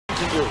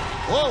can do.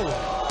 Whoa.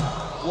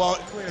 Well,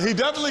 he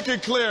definitely can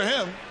clear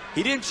him.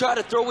 He didn't try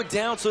to throw it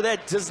down, so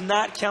that does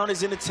not count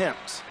as an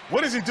attempt.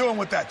 What is he doing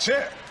with that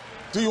chair?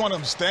 Do you want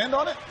him to stand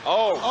on it?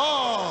 Oh.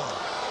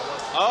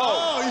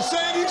 He's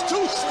saying he's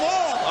too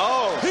small.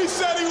 Oh. He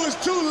said he was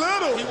too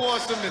little. He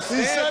wants him to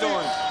stand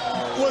on it.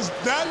 Was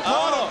that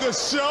part of the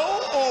show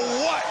or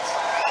what?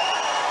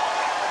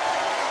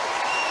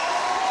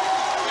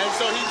 And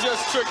so he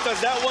just tricked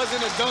us. That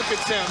wasn't a dunk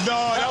attempt.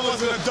 No, that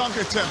wasn't a dunk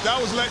attempt. That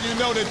was letting you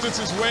know that this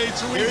is way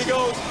too easy. Here he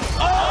goes.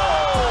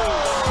 Oh!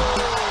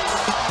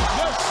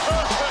 Yes, sir.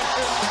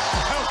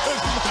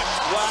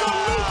 Wow.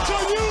 Salute to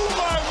you,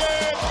 my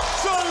man.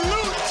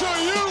 Salute to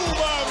you,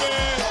 my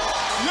man.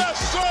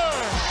 Yes, sir.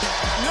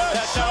 Yes,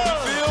 That's sir.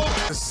 how we feel.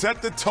 To set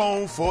the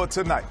tone for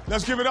tonight.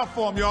 Let's give it up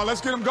for him, y'all.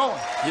 Let's get him going.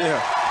 Yeah.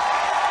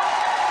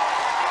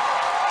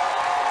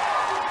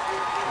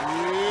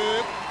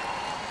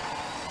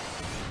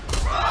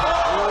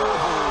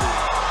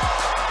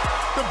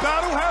 The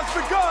battle has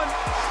begun.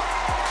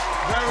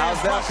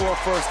 How's that for a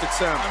first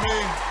attempt? I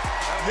mean,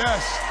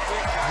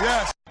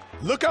 yes.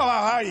 Look how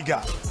high he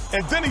got.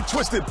 And then he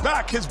twisted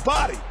back his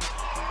body.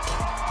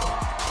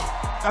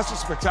 That's a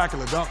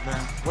spectacular dunk,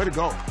 man. Way to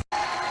go.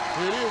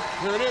 Here it is,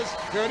 here it is,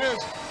 here it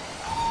is.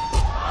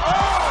 Oh!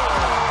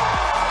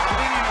 He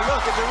didn't even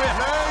look at the rim.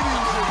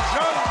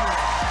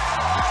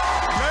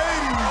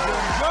 Ladies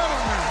and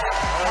gentlemen,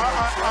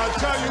 I'll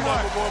tell you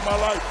what.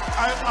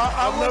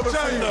 I will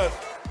tell you.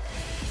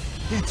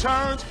 He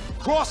turns,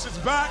 crosses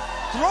back,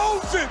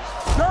 throws it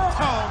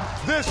down.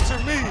 This, to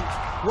me,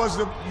 was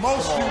the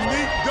most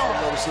unique dunk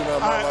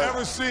I've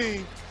ever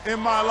seen in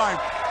my life.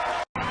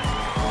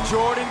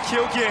 Jordan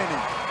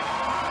Kilgannon.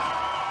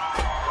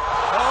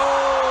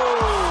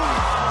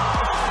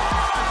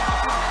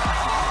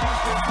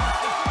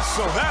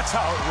 So that's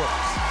how it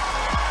works.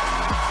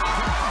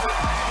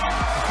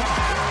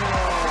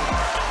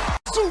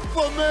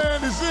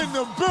 Superman is in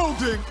the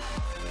building.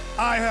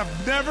 I have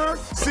never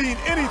seen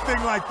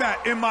anything like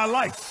that in my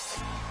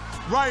life.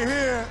 Right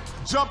here,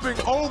 jumping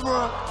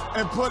over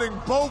and putting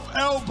both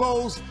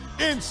elbows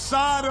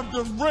inside of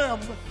the rim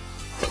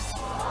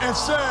and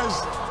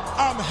says,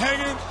 I'm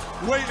hanging,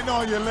 waiting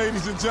on you,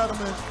 ladies and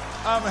gentlemen.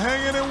 I'm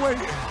hanging and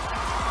waiting.